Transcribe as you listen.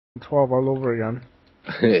12 all over again.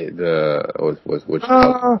 What's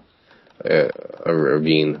called? A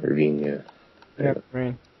ravine, yeah. Yeah,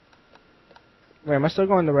 rain. Wait, am I still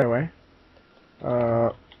going the right way?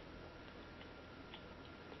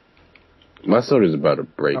 My soda's about to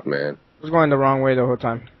break, man. I was going the wrong way the whole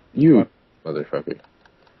time. You motherfucker.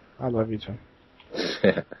 I love you too.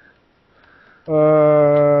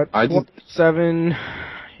 I just 27.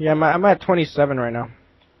 Yeah, I'm at 27 right now.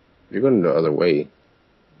 You're going the other way.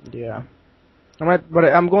 Yeah. But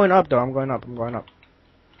I'm going up though. I'm going up.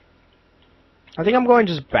 I think I'm going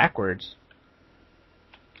just backwards.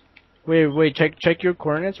 Wait. Check your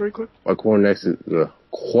coordinates real quick. My coordinates is My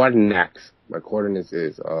coordinates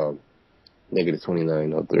is negative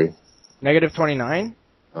 2903. Negative 29.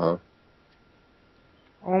 Uh-huh.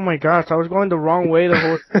 Oh my gosh, I was going the wrong way the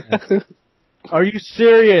whole time. Are you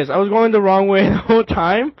serious? I was going the wrong way the whole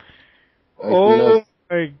time? Oh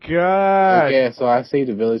my god. Okay, so I saved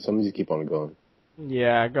the village, so I'm just keep on going.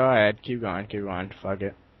 Yeah, go ahead. Keep going. Fuck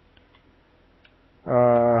it.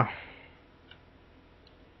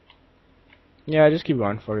 Yeah, just keep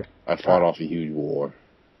going. Fuck it. I fought off a huge war.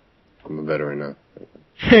 I'm a veteran now.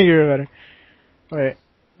 You're a veteran. Wait.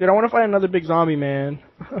 Dude, I want to fight another big zombie, man.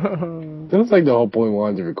 That's like the whole point we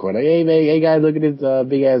wanted to record. Like, hey guys, look at this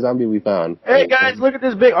big ass zombie we found. Hey guys, look at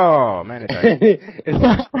this big. Oh man, it died.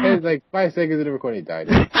 it's like 5 seconds into the recording, it died.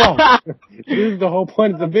 Oh, this is the whole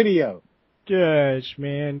point of the video. Gosh,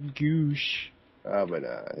 man, goosh. But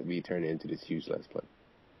we turned it into this huge let's play.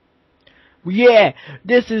 Yeah,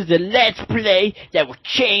 this is the let's play that will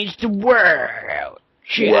change the world.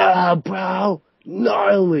 Yeah, bro.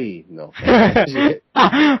 Gnarly. No.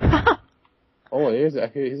 Oh, here's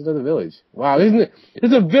another village. Wow, there's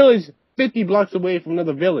a village 50 blocks away from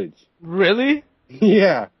another village. Really?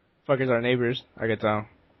 Yeah. Fuckers are neighbors. I can tell.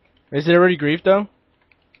 Is it already grief though?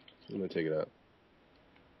 I'm gonna check it out.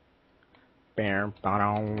 Bam,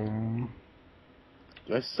 ba-dum.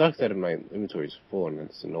 That sucks that my inventory is full and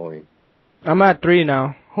that's annoying. I'm at 3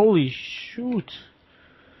 now. Holy shoot.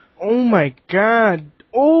 Oh my god.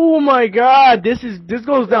 Oh my god. This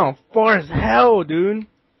goes down far as hell, dude.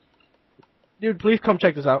 Dude, please come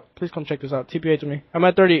check this out. TPA to me. I'm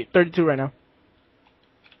at 32 right now.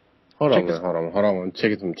 Hold on. I'm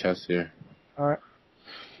checking some chests here. Alright.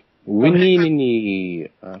 Winnie.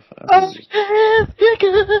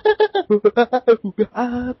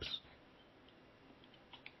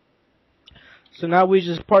 So now we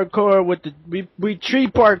just parkour with the we tree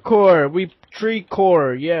parkour. We tree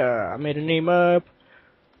core. Yeah, I made a name up.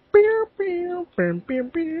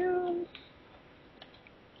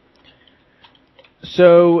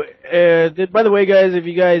 So, by the way, guys, if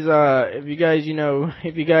you guys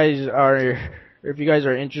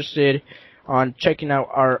are interested on checking out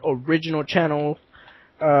our original channel,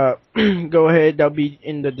 go ahead. That'll be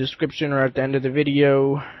in the description or at the end of the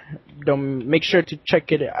video. Don't make sure to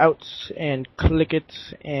check it out and click it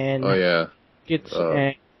and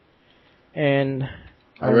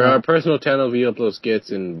our personal channel, we upload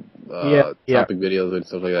skits and topic videos and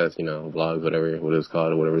stuff like that. You know, vlogs, whatever it's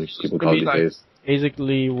called, whatever people call it these days.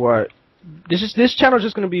 Basically, what this channel is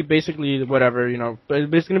just gonna be basically whatever, you know,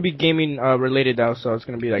 but it's gonna be gaming related now, so it's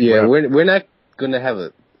gonna be like we're not gonna have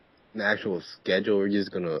an actual schedule. We're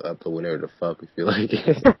just gonna upload whenever the fuck we feel like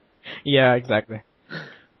it. Yeah, exactly.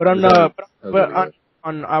 But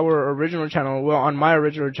on our original channel, on my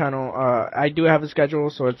original channel, I do have a schedule,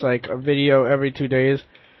 so it's like a video every 2 days.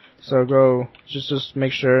 So go just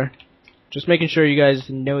make sure, making sure you guys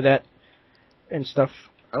know that and stuff.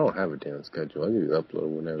 I don't have a damn schedule. I just upload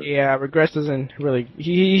whenever. Yeah, Regrets doesn't really.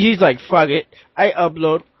 He's like, fuck it. I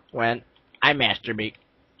upload when I masturbate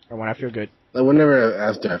or when I feel good. Like whenever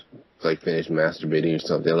after I like finish masturbating or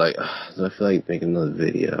something, like do I feel like making another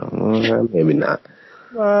video? Maybe not.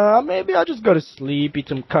 Maybe I'll just go to sleep, eat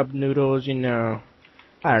some cup noodles, you know.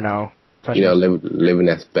 I don't know. Living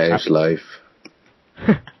that Spanish life.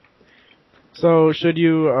 So should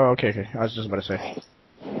you? Okay. I was just about to say.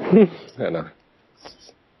 I know.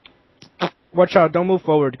 Watch out! Don't move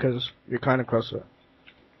forward because you're kind of close to it.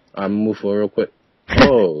 I'm move forward real quick.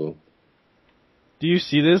 Oh. Do you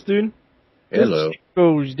see this, dude? Hello. This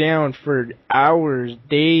goes down for hours,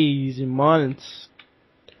 days, and months.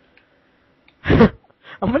 I'm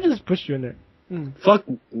gonna just push you in there. Fuck.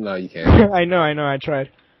 No, you can't. I know. I tried.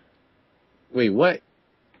 Wait, what?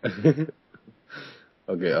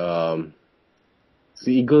 Okay.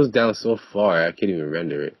 See, it goes down so far, I can't even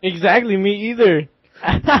render it. Exactly, me either.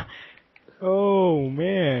 Oh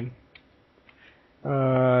man.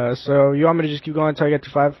 So you want me to just keep going until I get to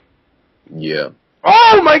 5? Yeah.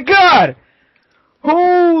 Oh my god!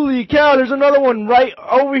 Holy cow! There's another one right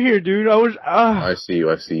over here, dude. I see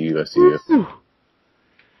you. I see you. I see you.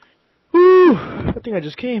 Woo! I think I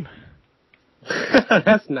just came.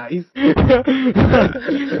 That's nice. Those are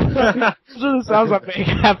the sounds I make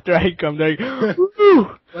after I come. Like,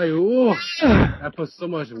 woo! Like, whoa! I put so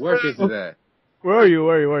much work into that. Where are you?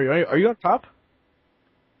 Where are you? Where are you? Are you on top?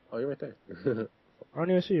 Oh, you're right there. I don't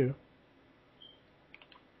even see you.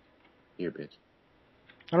 Here, bitch.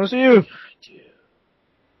 I don't see you.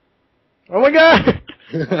 Oh my god!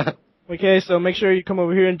 Okay, so make sure you come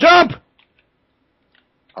over here and jump!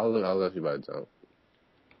 I'll let you by the jump.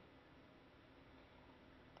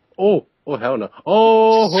 Oh hell no.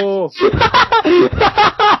 Oh!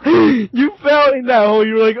 You fell in that hole,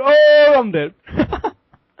 you were like, oh, I'm dead.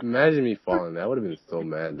 Imagine me falling. I would have been so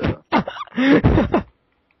mad though.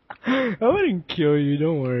 I wouldn't kill you,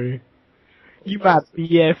 don't worry. You my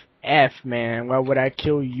BFF, man. Why would I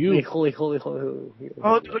kill you? Wait, holy.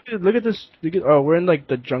 Oh, look at this. Oh, we're in like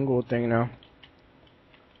the jungle thing now.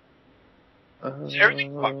 Is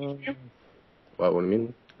everything foggy? What do you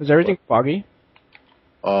mean? Is everything foggy?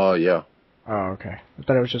 Oh, yeah. Oh, okay. I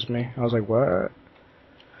thought it was just me. I was like, what?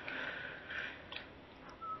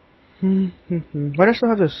 Why do I still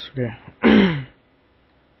have this? Okay.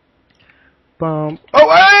 Oh,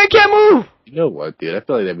 I can't move! You know what, dude? I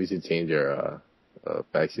feel like that we should change our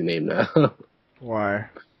faction name now. Why?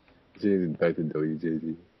 Change it back to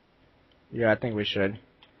WJG. Yeah, I think we should.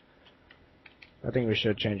 I think we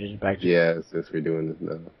should change it back to... Yeah, since we're doing this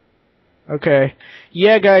now. Okay.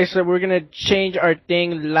 Yeah, guys, so we're gonna change our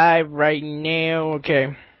thing live right now.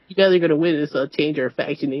 Okay. You guys are gonna witness us change our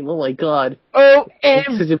faction name. Oh my god. Oh,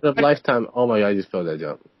 This is a lifetime. Oh my god, I just felt that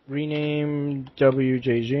jump. Rename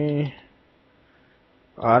WJG.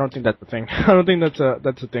 I don't think that's the thing. I don't think that's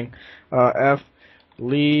a thing. F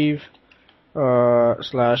leave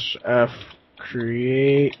 /F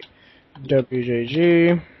create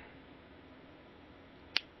WJG.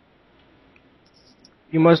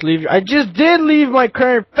 You must leave. I just did leave my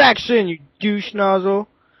current faction, you douche nozzle.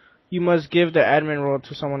 You must give the admin role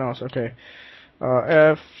to someone else. Okay.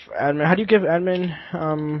 F admin. How do you give admin?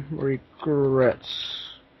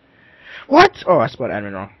 Regrets. What? Oh, I spelled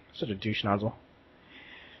admin wrong. Such a douche nozzle.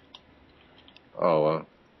 Oh wow.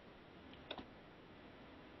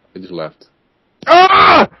 I just left.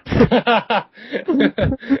 Ah!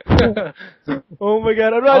 Oh my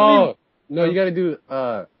god! I'm not leaving. No, you gotta do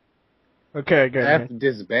Okay, good. F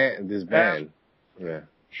disband. Yeah.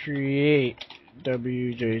 Create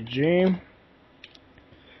WJG.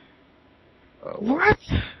 What?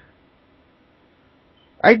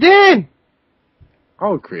 I did!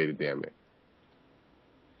 I'll create it, damn it.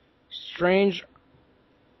 Strange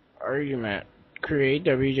argument. Create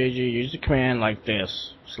WJG. Use the command like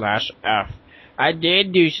this. /F. I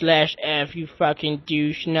did do /F, you fucking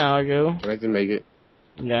douche nozzle. I can make it.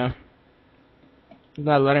 Yeah. It's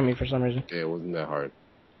not letting me for some reason. Yeah, it wasn't that hard.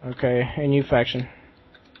 Okay, a new faction.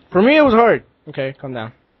 For me, it was hard. Okay, calm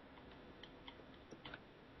down.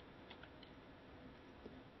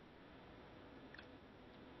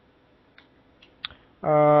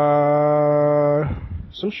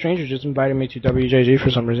 Some stranger just invited me to WJG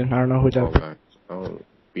for some reason. I don't know who that is. Oh,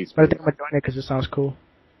 Beats. But I think I'm gonna join it because it sounds cool.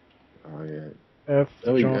 Oh, yeah. F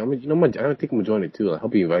you know what? I don't think I'm gonna join it too. I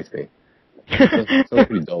hope he invites me. Sounds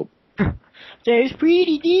pretty dope. That's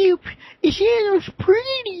pretty dope. It sounds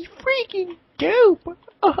pretty freaking dope.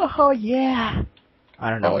 Oh, yeah. I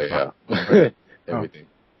don't know. Oh, yeah. Everything.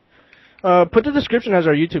 Put the description as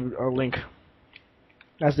our YouTube link.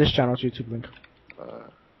 That's this channel's YouTube link.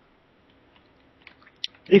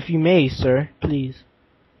 If you may, sir, please.